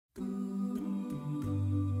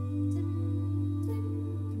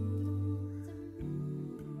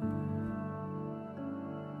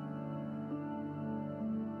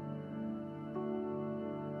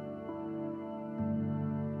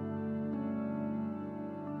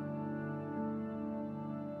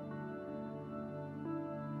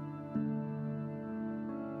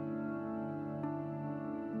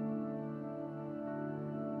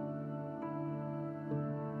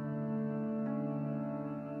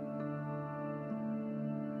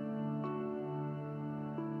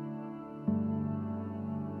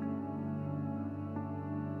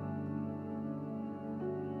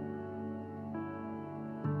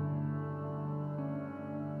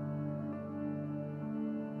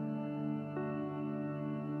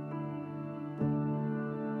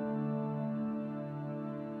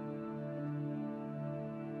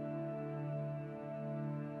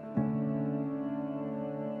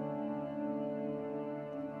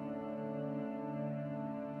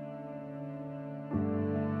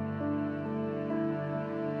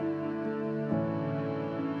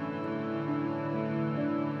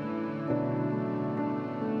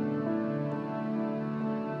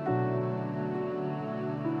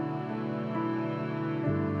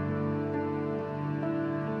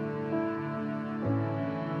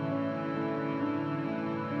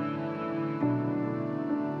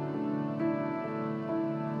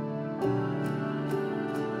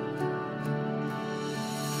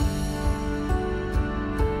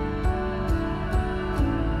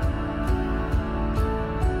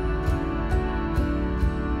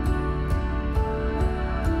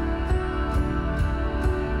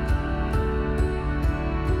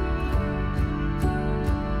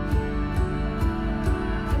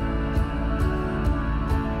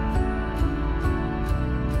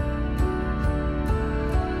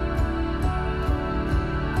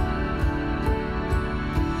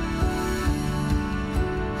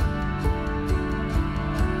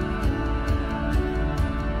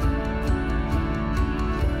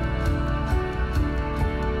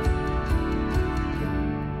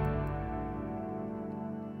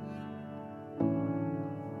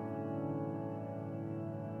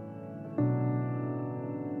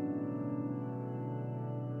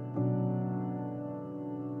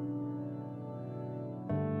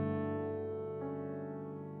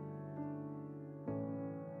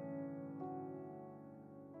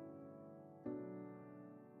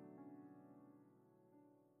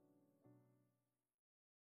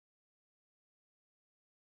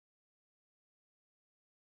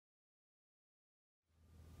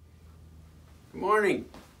Good morning.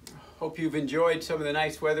 Hope you've enjoyed some of the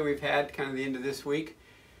nice weather we've had kind of the end of this week.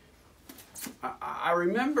 I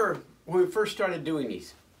remember when we first started doing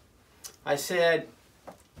these, I said,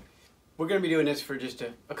 we're going to be doing this for just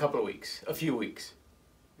a couple of weeks, a few weeks.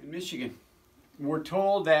 In Michigan, we're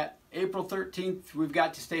told that April 13th, we've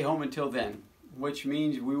got to stay home until then, which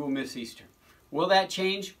means we will miss Easter. Will that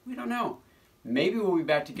change? We don't know. Maybe we'll be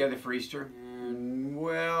back together for Easter. And,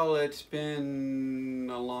 well, it's been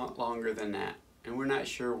a lot longer than that. And we're not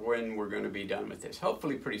sure when we're going to be done with this.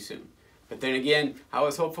 Hopefully pretty soon. But then again, I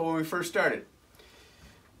was hopeful when we first started.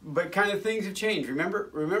 But kind of things have changed. Remember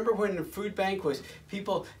when the food bank was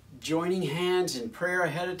people joining hands in prayer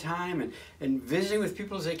ahead of time and visiting with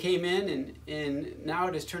people as they came in, and now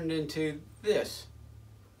it has turned into this.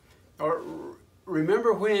 Or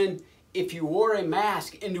remember when if you wore a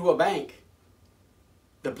mask into a bank,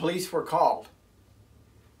 the police were called.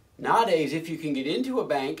 Nowadays, if you can get into a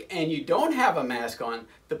bank and you don't have a mask on,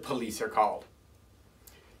 the police are called.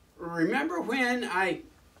 Remember when I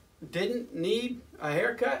didn't need a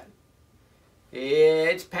haircut?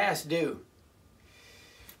 It's past due.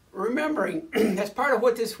 Remembering, that's part of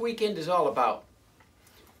what this weekend is all about.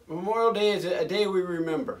 Memorial Day is a day we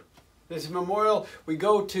remember. This memorial, we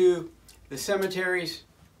go to the cemeteries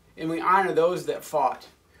and we honor those that fought.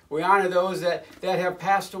 We honor those that have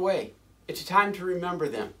passed away. It's a time to remember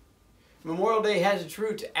them. Memorial Day has its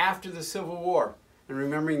roots after the Civil War and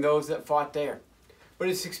remembering those that fought there. But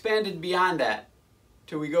it's expanded beyond that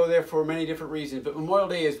till we go there for many different reasons. But Memorial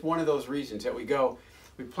Day is one of those reasons that we go.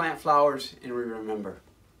 We plant flowers and we remember.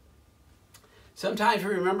 Sometimes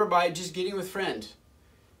we remember by just getting with friends.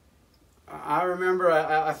 I remember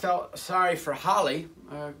I felt sorry for Holly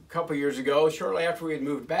a couple years ago, shortly after we had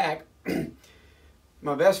moved back.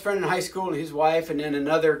 My best friend in high school and his wife, and then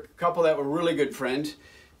another couple that were really good friends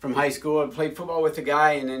from high school. I played football with the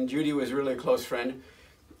guy, and then Judy was really a close friend.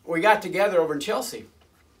 We got together over in Chelsea,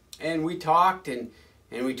 and we talked, and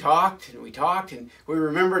we talked, and we talked, and we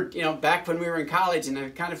remembered, you know, back when we were in college, and I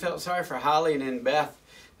kind of felt sorry for Holly and then Beth,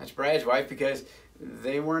 that's Brad's wife, because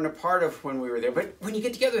they weren't a part of when we were there. But when you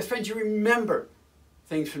get together with friends, you remember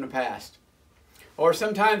things from the past. Or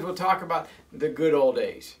sometimes we'll talk about the good old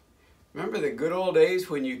days. Remember the good old days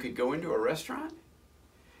when you could go into a restaurant?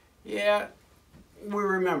 Yeah, we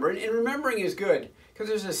remember. And remembering is good, because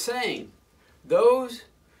there's a saying, those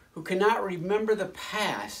who cannot remember the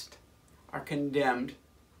past are condemned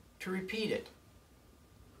to repeat it.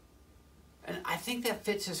 And I think that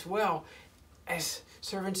fits us well as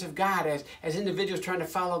servants of God, as individuals trying to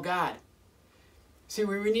follow God. See,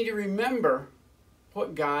 we need to remember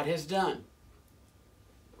what God has done.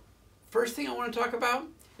 First thing I want to talk about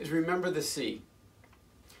is remember the sea.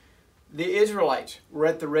 The Israelites were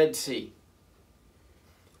at the Red Sea.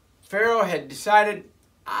 Pharaoh had decided,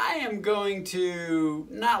 I am going to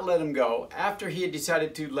not let them go. After he had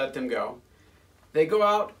decided to let them go, they go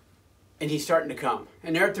out and he's starting to come.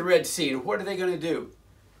 And they're at the Red Sea. And what are they going to do?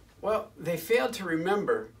 Well, they failed to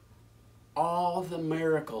remember all the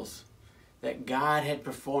miracles that God had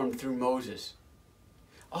performed through Moses.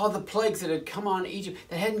 All the plagues that had come on Egypt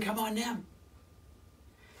that hadn't come on them.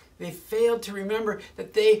 They failed to remember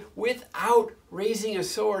that they, without raising a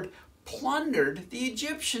sword, plundered the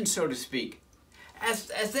Egyptians, so to speak. As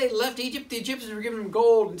they left Egypt, the Egyptians were giving them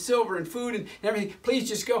gold and silver and food and everything. Please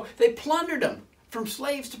just go. They plundered them, from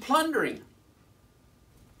slaves to plundering.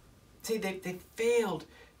 See, they failed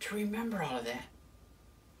to remember all of that.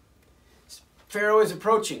 Pharaoh is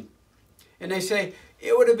approaching, and they say,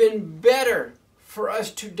 it would have been better for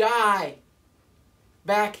us to die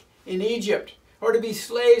back in Egypt, or to be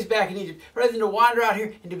slaves back in Egypt, rather than to wander out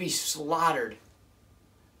here and to be slaughtered.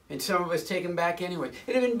 And some of us taken back anyway. It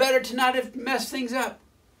would have been better to not have messed things up.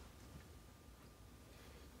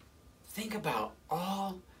 Think about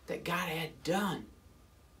all that God had done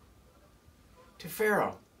to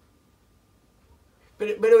Pharaoh. But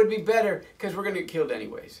it would be better because we're going to get killed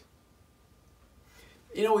anyways.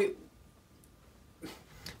 You know,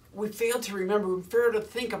 we failed to remember, we failed to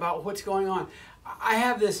think about what's going on. I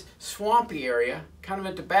have this swampy area kind of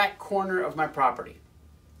at the back corner of my property.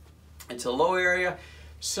 It's a low area.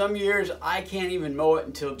 Some years I can't even mow it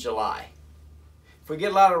until July. If we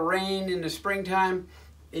get a lot of rain in the springtime,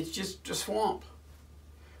 it's just a swamp.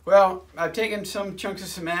 Well, I've taken some chunks of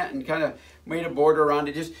cement and kind of made a border around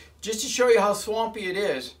it just to show you how swampy it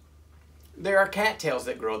is. There are cattails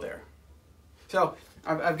that grow there. So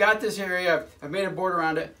I've got this area, I've made a border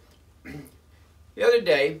around it. The other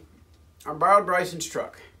day, I borrowed Bryson's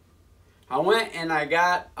truck. I went and I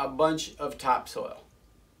got a bunch of topsoil.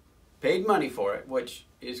 Paid money for it, which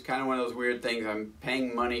is kind of one of those weird things. I'm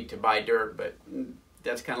paying money to buy dirt, but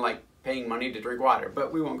that's kind of like paying money to drink water,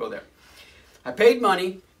 but we won't go there. I paid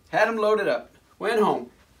money, had them loaded up, went home,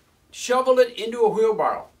 shoveled it into a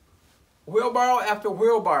wheelbarrow. Wheelbarrow after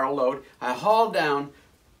wheelbarrow load, I hauled down,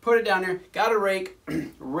 put it down there, got a rake,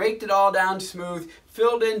 raked it all down smooth,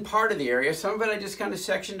 filled in part of the area. Some of it I just kind of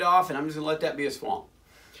sectioned off, and I'm just going to let that be a swamp.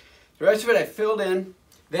 The rest of it I filled in.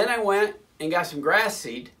 Then I went and got some grass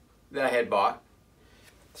seed that I had bought,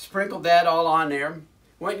 sprinkled that all on there,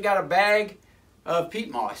 went and got a bag of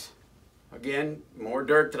peat moss. Again, more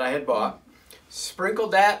dirt that I had bought.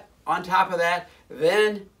 Sprinkled that on top of that.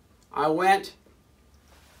 Then I went,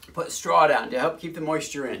 put straw down to help keep the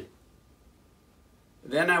moisture in.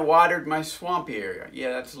 Then I watered my swampy area.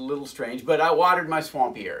 Yeah, that's a little strange, but I watered my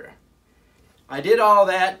swampy area. I did all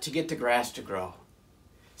that to get the grass to grow.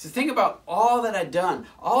 So think about all that I've done,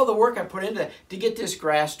 all the work I put into that to get this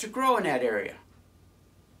grass to grow in that area.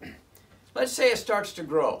 Let's say it starts to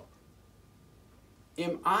grow.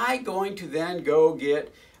 Am I going to then go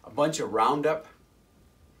get a bunch of Roundup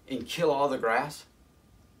and kill all the grass?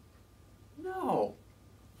 No.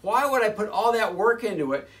 Why would I put all that work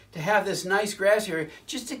into it to have this nice grass area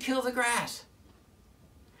just to kill the grass?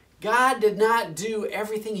 God did not do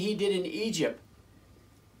everything he did in Egypt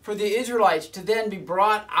for the Israelites to then be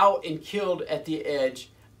brought out and killed at the edge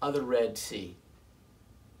of the Red Sea.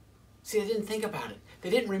 See, they didn't think about it. They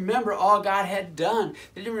didn't remember all God had done.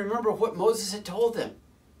 They didn't remember what Moses had told them.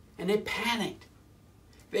 And they panicked.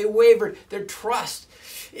 They wavered. Their trust.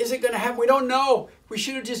 Is it going to happen? We don't know. We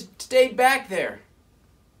should have just stayed back there.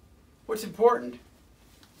 What's important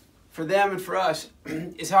for them and for us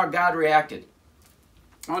is how God reacted.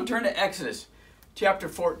 I want to turn to Exodus chapter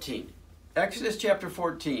 14. Exodus chapter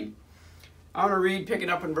 14. I want to read picking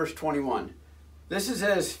up in verse 21. This is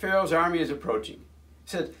as Pharaoh's army is approaching. It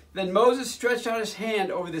said, Then Moses stretched out his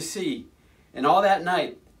hand over the sea, and all that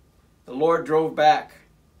night the Lord drove back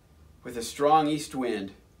with a strong east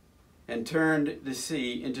wind and turned the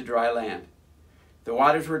sea into dry land. The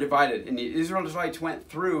waters were divided, and the Israelites went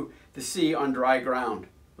through the sea on dry ground,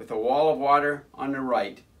 with a wall of water on their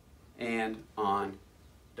right and on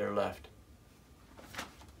their left.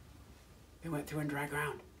 They went through on dry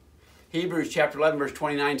ground. Hebrews chapter 11 verse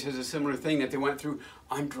 29 says a similar thing, that they went through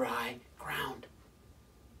on dry ground.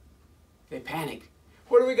 They panicked.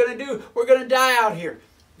 What are we going to do? We're going to die out here.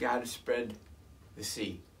 God spread the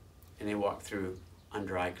sea, and they walked through on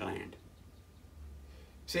dry land.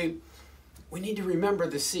 See, we need to remember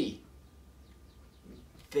the sea.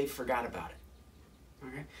 They forgot about it.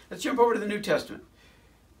 Okay? Let's jump over to the New Testament.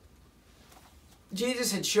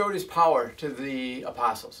 Jesus had showed his power to the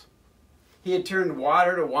apostles. He had turned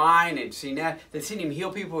water to wine. They'd seen that. They'd seen him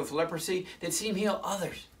heal people with leprosy. They'd seen him heal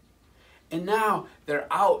others. And now they're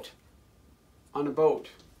out on a boat,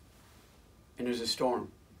 and there's a storm,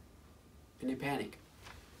 and they panic.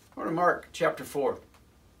 Go to Mark chapter 4.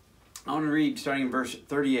 I want to read starting in verse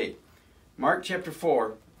 38. Mark chapter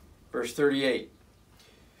 4, verse 38.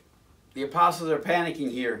 The apostles are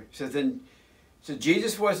panicking here. It says, So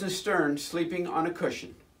Jesus was in the stern, sleeping on a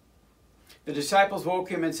cushion. The disciples woke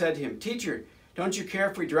him and said to him, Teacher, don't you care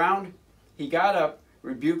if we drown? He got up,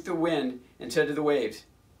 rebuked the wind, and said to the waves,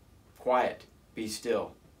 Quiet, be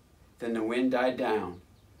still. Then the wind died down,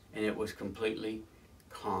 and it was completely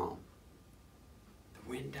calm. The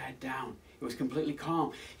wind died down. It was completely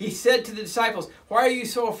calm. He said to the disciples, Why are you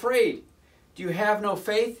so afraid? Do you have no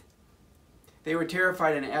faith? They were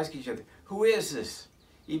terrified and asked each other, Who is this?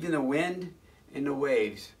 Even the wind and the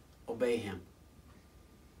waves obey him.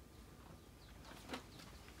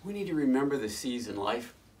 We need to remember the seas in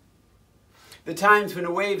life. The times when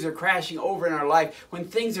the waves are crashing over in our life, when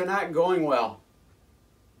things are not going well.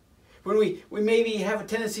 When we maybe have a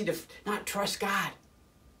tendency to not trust God.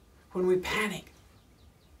 When we panic.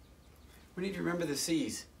 We need to remember the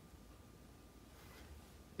seas.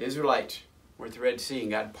 The Israelites were at the Red Sea, and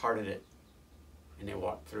God parted it, and they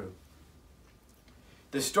walked through.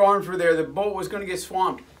 The storms were there. The boat was going to get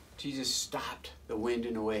swamped. Jesus stopped the wind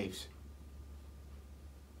and the waves,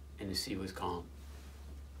 and the sea was calm.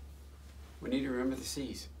 We need to remember the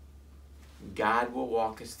seas. God will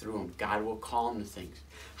walk us through them. God will calm the things.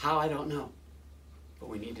 How, I don't know. But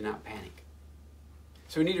we need to not panic.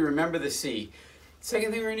 So we need to remember the sea.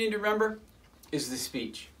 Second thing we need to remember is the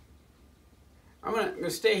speech. I'm going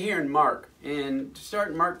to stay here in Mark and start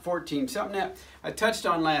in Mark 14, something that I touched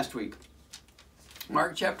on last week.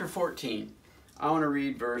 Mark chapter 14, I want to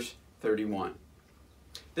read verse 31.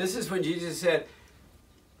 This is when Jesus said,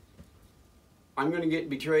 I'm going to get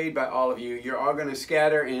betrayed by all of you. You're all going to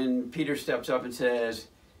scatter. And Peter steps up and says,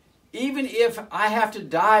 Even if I have to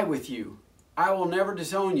die with you, I will never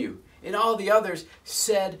disown you. And all the others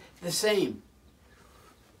said the same.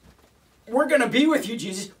 we're going to be with you,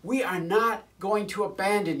 Jesus. We are not going to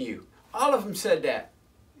abandon you. All of them said that.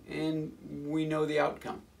 And we know the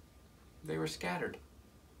outcome. They were scattered.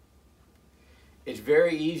 It's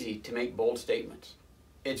very easy to make bold statements.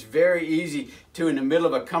 It's very easy to, in the middle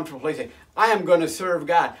of a comfortable place, say, I am going to serve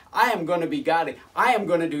God. I am going to be godly. I am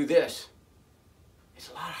going to do this. It's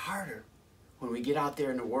a lot harder when we get out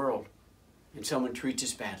there in the world and someone treats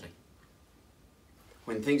us badly.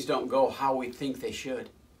 When things don't go how we think they should.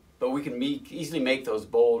 But we can easily make those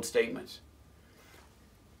bold statements.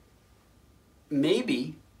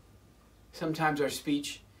 Maybe sometimes our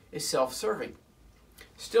speech is self-serving.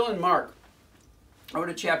 Still in Mark, over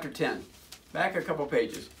to chapter 10. Back a couple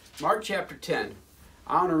pages. Mark chapter 10.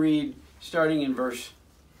 I want to read starting in verse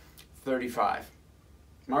 35.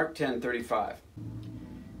 Mark 10:35.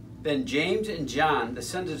 Then James and John, the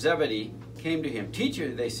sons of Zebedee, came to him.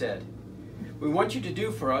 Teacher, they said, we want you to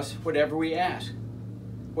do for us whatever we ask.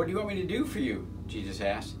 What do you want me to do for you? Jesus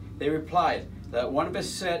asked. They replied, let one of us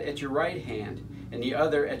sit at your right hand and the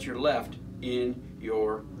other at your left in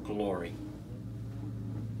your glory.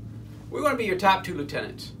 We want to be your top 2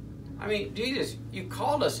 lieutenants. I mean, Jesus, you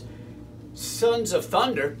called us sons of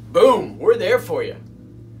thunder. Boom, we're there for you.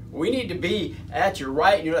 We need to be at your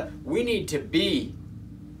right and your left. We need to be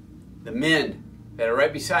the men that are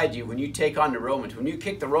right beside you when you take on the Romans, when you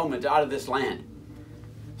kick the Romans out of this land.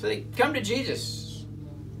 So they come to Jesus.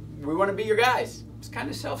 We want to be your guys. It's kind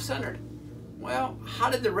of self-centered. Well, how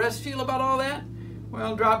did the rest feel about all that?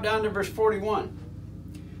 Well, drop down to verse 41.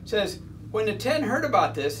 It says, when the 10 heard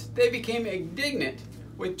about this, they became indignant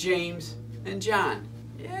with James and John.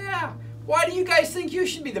 Yeah, why do you guys think you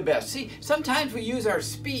should be the best? See, sometimes we use our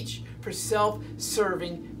speech for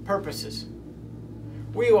self-serving purposes.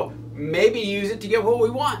 We will maybe use it to get what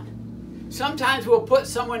we want. Sometimes we'll put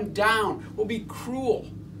someone down. We'll be cruel.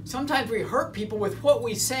 Sometimes we hurt people with what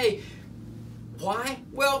we say. Why?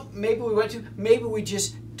 Well, maybe we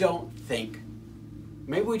just don't think.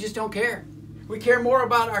 Maybe we just don't care. We care more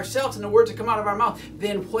about ourselves and the words that come out of our mouth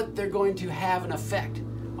than what they're going to have an effect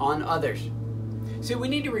on others. See, we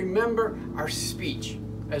need to remember our speech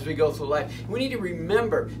as we go through life. We need to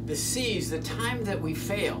remember the seas, the time that we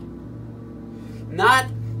fail. Not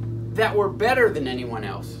that we're better than anyone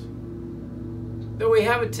else. Though we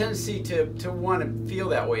have a tendency to want to feel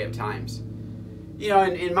that way at times. You know,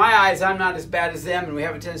 in my eyes, I'm not as bad as them, and we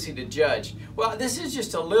have a tendency to judge. Well, this is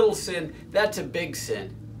just a little sin. That's a big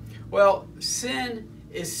sin. Well, sin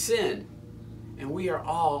is sin, and we are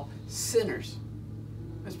all sinners.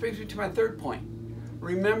 This brings me to my third point.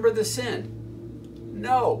 Remember the sin.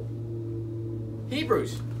 No.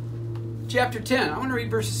 Hebrews chapter 10. I want to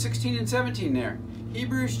read verses 16 and 17 there.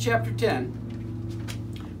 Hebrews chapter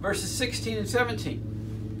 10, verses 16 and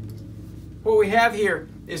 17. What we have here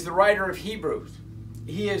is the writer of Hebrews.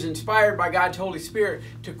 He is inspired by God's Holy Spirit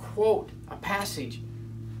to quote a passage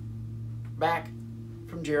back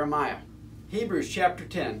from Jeremiah. Hebrews chapter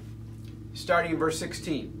 10, starting in verse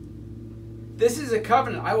 16. This is a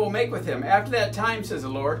covenant I will make with them. After that time, says the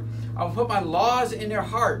Lord, I will put my laws in their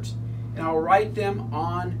hearts, and I will write them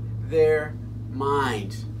on their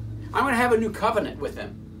minds. I'm going to have a new covenant with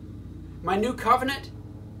them. My new covenant,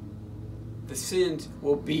 the sins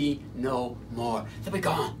will be no more. They'll be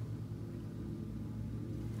gone.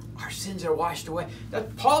 Our sins are washed away.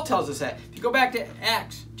 Paul tells us that. If you go back to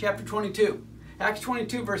Acts chapter 22, Acts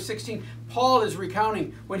 22 verse 16, Paul is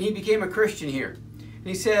recounting when he became a Christian here. And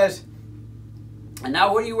he says, and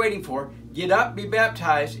now what are you waiting for? Get up, be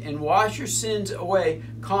baptized, and wash your sins away,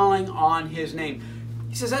 calling on his name.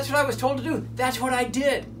 He says, that's what I was told to do. That's what I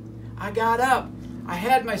did. I got up. I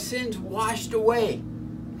had my sins washed away.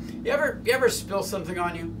 You ever spill something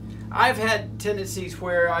on you? I've had tendencies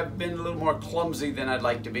where I've been a little more clumsy than I'd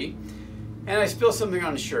like to be. And I spill something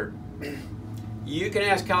on a shirt. You can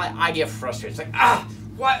ask Holly, I get frustrated. It's like,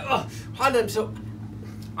 why? How did I so?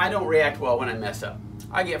 I don't react well when I mess up.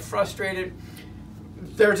 I get frustrated.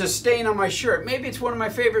 There's a stain on my shirt. Maybe it's one of my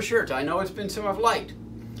favorite shirts. I know it's been some I've liked.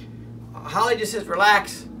 Holly just says,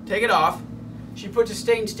 relax, take it off. She puts a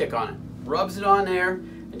stain stick on it, rubs it on there,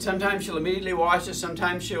 and sometimes she'll immediately wash it.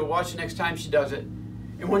 Sometimes she'll wash it next time she does it.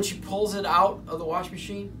 And when she pulls it out of the wash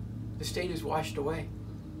machine, the stain is washed away.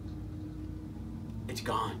 It's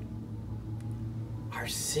gone. Our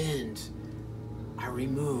sins are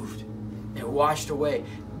removed. They're washed away.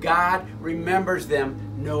 God remembers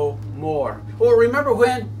them no more. Well, remember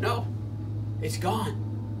when? No. It's gone.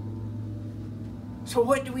 So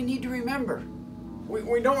what do we need to remember?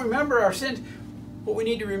 We don't remember our sins. What we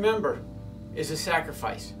need to remember is a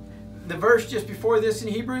sacrifice. The verse just before this in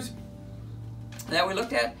Hebrews that we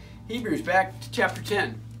looked at, Hebrews back to chapter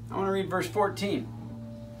 10. I want to read verse 14.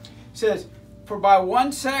 It says, for by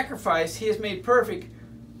one sacrifice he has made perfect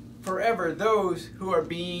forever those who are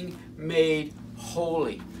being made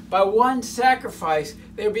holy. By one sacrifice,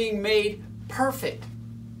 they're being made perfect.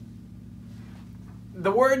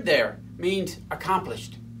 The word there means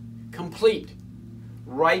accomplished, complete,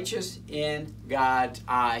 righteous in God's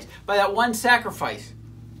eyes. By that one sacrifice,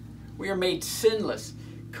 we are made sinless,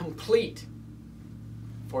 complete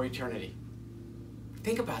for eternity.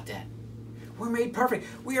 Think about that. We're made perfect.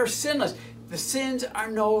 We are sinless. The sins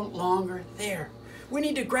are no longer there. We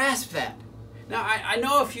need to grasp that. Now, I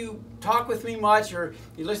know if you talk with me much or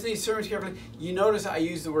you listen to these sermons carefully, you notice I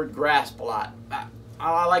use the word grasp a lot.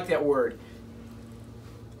 I like that word.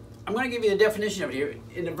 I'm going to give you the definition of it here.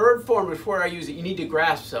 In the verb form is where I use it. You need to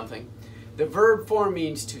grasp something. The verb form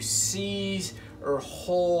means to seize or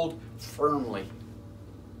hold firmly.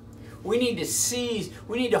 We need to seize,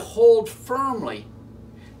 we need to hold firmly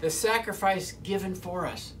the sacrifice given for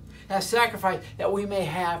us. That sacrifice that we may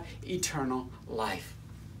have eternal life.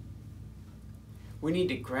 We need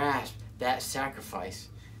to grasp that sacrifice.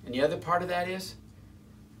 And the other part of that is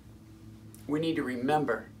we need to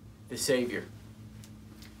remember the Savior.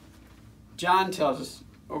 John tells us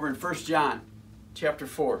over in 1 John chapter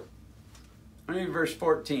 4. Let me read verse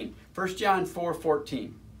 14. 1 John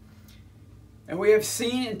 4:14. And we have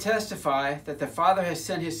seen and testify that the Father has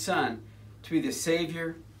sent his Son to be the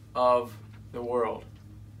Savior of the world.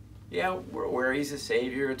 Yeah, we're aware he's a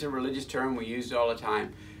Savior. It's a religious term. We use it all the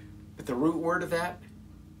time. But the root word of that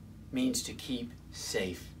means to keep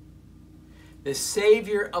safe. The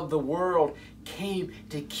Savior of the world came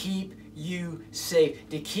to keep you safe,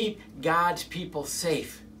 to keep God's people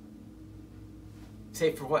safe.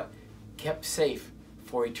 Safe for what? Kept safe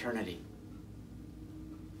for eternity.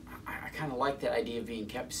 I kind of like that idea of being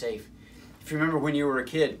kept safe. If you remember when you were a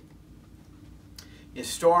kid, a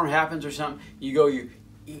storm happens or something, you go, you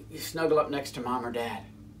snuggle up next to mom or dad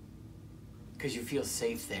because you feel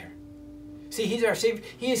safe there. See, he's our Savior.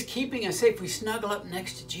 He is keeping us safe. We snuggle up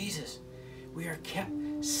next to Jesus. We are kept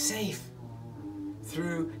safe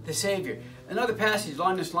through the Savior. Another passage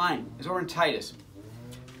along this line is over in Titus.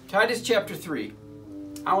 Titus chapter 3.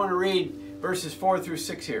 I want to read verses 4 through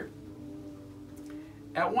 6 here.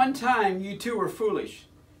 At one time you too were foolish,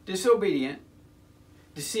 disobedient,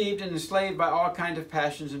 deceived and enslaved by all kinds of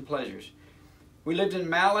passions and pleasures. We lived in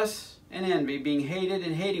malice and envy, being hated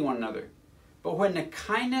and hating one another. But when the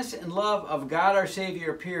kindness and love of God our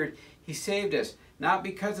Savior appeared, he saved us, not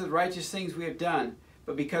because of the righteous things we have done,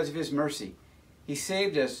 but because of his mercy. He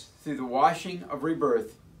saved us through the washing of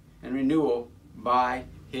rebirth and renewal by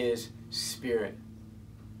his Spirit.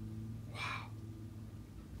 Wow.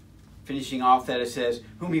 Finishing off that, it says,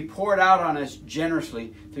 whom he poured out on us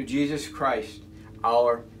generously through Jesus Christ,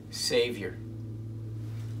 our Savior.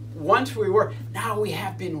 Once we were, now we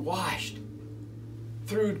have been washed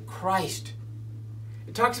through Christ.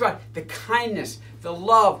 It talks about the kindness, the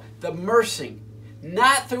love, the mercy,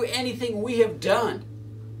 not through anything we have done,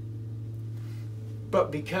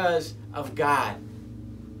 but because of God.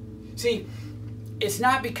 See, it's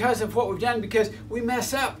not because of what we've done, because we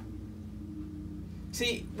mess up.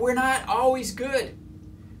 See, we're not always good,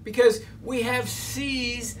 because we have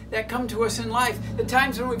seas that come to us in life. The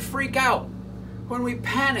times when we freak out, when we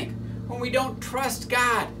panic, when we don't trust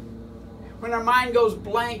God, when our mind goes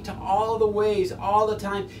blank to all the ways, all the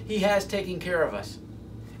time he has taken care of us.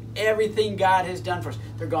 Everything God has done for us,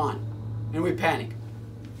 they're gone, and we panic.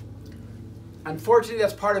 Unfortunately,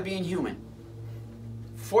 that's part of being human.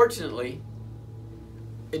 Fortunately,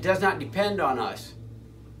 it does not depend on us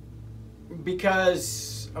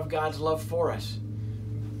because of God's love for us.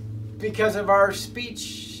 Because of our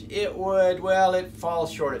speech, it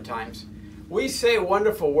falls short at times. We say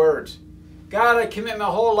wonderful words. God, I commit my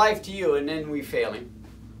whole life to you, and then we fail him.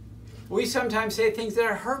 We sometimes say things that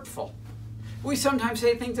are hurtful. We sometimes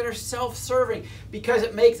say things that are self-serving because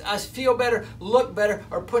it makes us feel better, look better,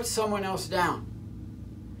 or put someone else down.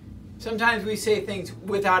 Sometimes we say things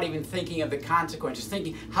without even thinking of the consequences,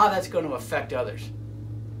 thinking how that's going to affect others.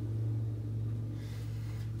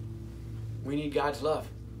 We need God's love.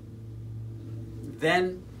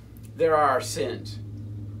 Then there are our sins.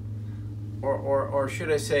 Or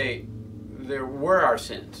should I say, there were our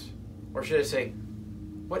sins. Or should I say,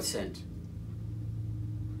 what sins?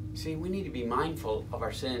 See, we need to be mindful of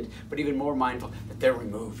our sins, but even more mindful that they're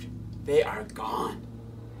removed. They are gone.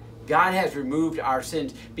 God has removed our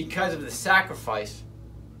sins because of the sacrifice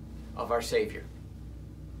of our Savior.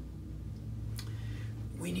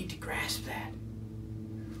 We need to grasp that.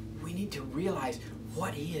 We need to realize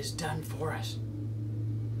what he has done for us.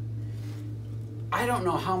 I don't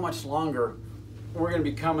know how much longer we're going to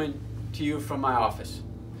be coming to you from my office.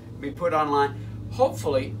 be put online.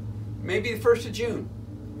 Hopefully, maybe the 1st of June.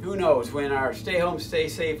 Who knows when our stay home, stay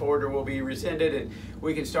safe order will be rescinded and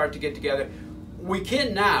we can start to get together. We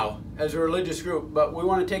can now as a religious group, but we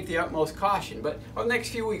want to take the utmost caution. But over the next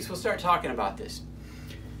few weeks, we'll start talking about this.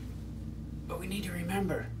 But we need to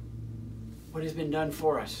remember what has been done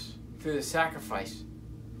for us through the sacrifice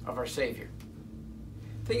of our Savior.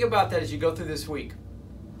 Think about that as you go through this week.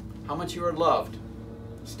 How much you are loved.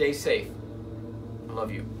 Stay safe. I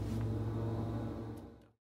love you.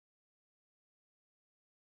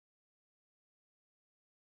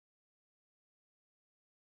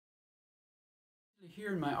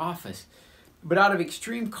 Here in my office, but out of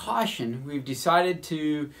extreme caution, we've decided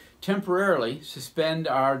to temporarily suspend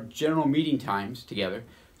our general meeting times together.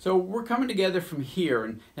 So we're coming together from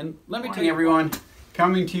here, and let me tell you, everyone,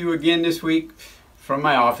 coming to you again this week from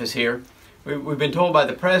my office here. We've been told by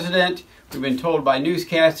the president, we've been told by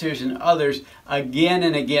newscasters and others again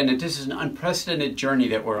and again that this is an unprecedented journey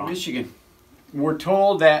that we're on. Michigan, we're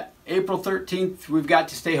told that April 13th, we've got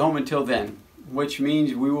to stay home until then, which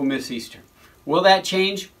means we will miss Easter. Will that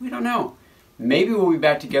change? We don't know. Maybe we'll be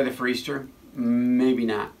back together for Easter, maybe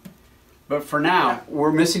not. But for now,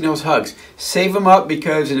 we're missing those hugs. Save them up,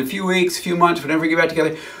 because in a few weeks, few months, whenever we get back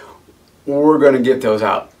together, we're going to get those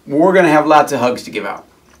out. We're going to have lots of hugs to give out.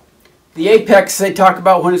 The apex, they talk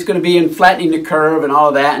about when it's going to be in flattening the curve and all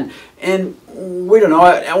of that. And we don't know.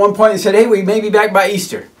 At one point they said, hey, we may be back by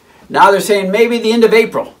Easter. Now they're saying maybe the end of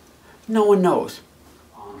April. No one knows.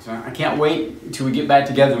 So I can't wait until we get back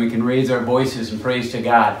together and we can raise our voices and praise to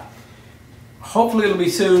God. Hopefully it'll be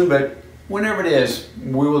soon, but whenever it is,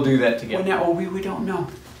 we will do that together. We don't know.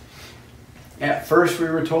 At first we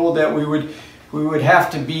were told that we would have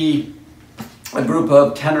to be a group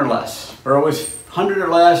of 10 or less. Or it was 100 or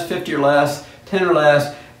less, 50 or less, 10 or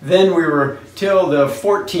less. Then we were till the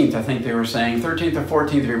 14th, I think they were saying, 13th or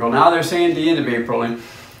 14th of April. Now they're saying the end of April. And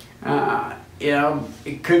you know,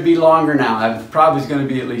 it could be longer now. It probably is going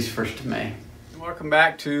to be at least 1st of May. Welcome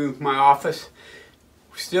back to my office.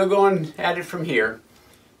 We're still going at it from here,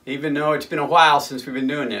 even though it's been a while since we've been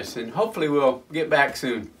doing this, and hopefully we'll get back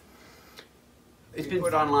soon. It's been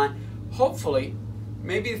put online. Hopefully,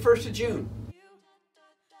 maybe the 1st of June.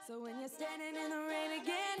 So when you're standing in the rain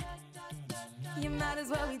again, you might as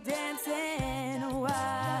well be dancing.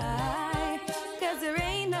 Why? 'Cause there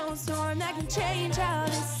ain't no storm that can change how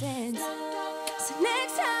this ends. So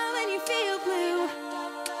next time when you feel blue,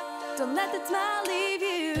 don't let the smile leave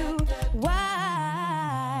you.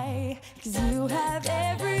 Why? 'Cause you have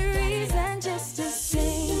every reason just to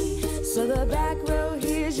sing. So the back row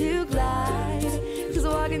hears you glide, 'cause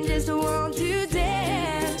walking just won't do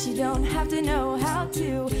dance. You don't have to know how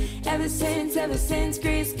to. Ever since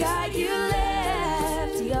gray sky you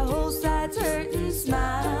left, your whole side's hurt and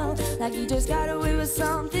smile like you just got away with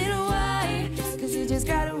something. Why? 'Cause you just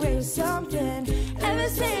got away with something. Ever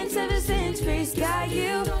since gray sky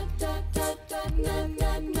you.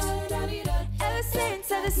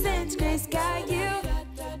 Ever since gray sky you.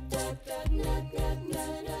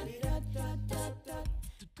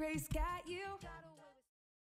 Gray sky you.